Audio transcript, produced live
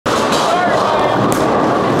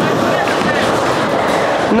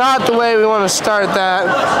not the way we want to start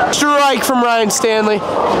that. Strike from Ryan Stanley.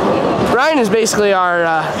 Ryan is basically our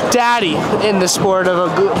daddy in the sport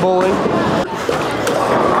of bowling.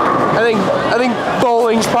 I think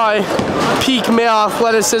bowling's probably peak male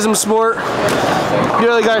athleticism sport. You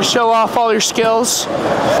really got to show off all your skills.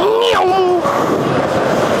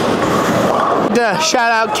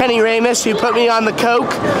 Shout out Kenny Ramus, who put me on the Coke.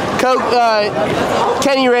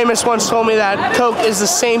 Kenny Ramus once told me that Coke is the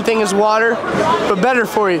same thing as water, but better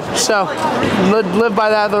for you. So, live by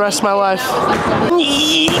that the rest of my life.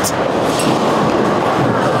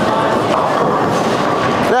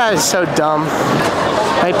 That is so dumb.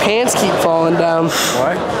 My pants keep falling down.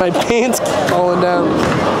 What? My pants keep falling down.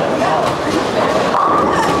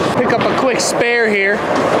 Pick up a quick spare here.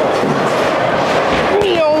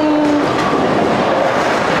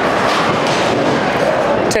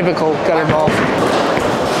 Typical gutter ball.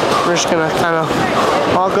 We're just gonna kind of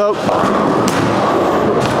walk up.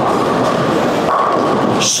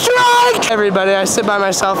 Strike! Everybody, I sit by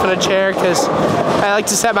myself in a chair because I like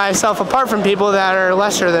to set myself apart from people that are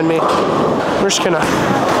lesser than me. We're just gonna.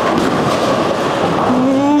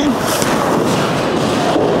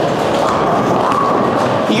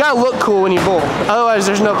 You gotta look cool when you bowl. Otherwise,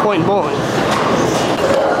 there's no point in bowling.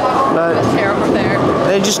 But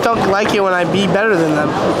they just don't like it when I be better than them.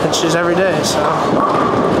 It's just every day, so.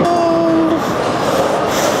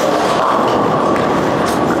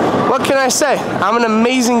 What can I say? I'm an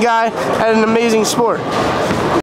amazing guy at an amazing sport.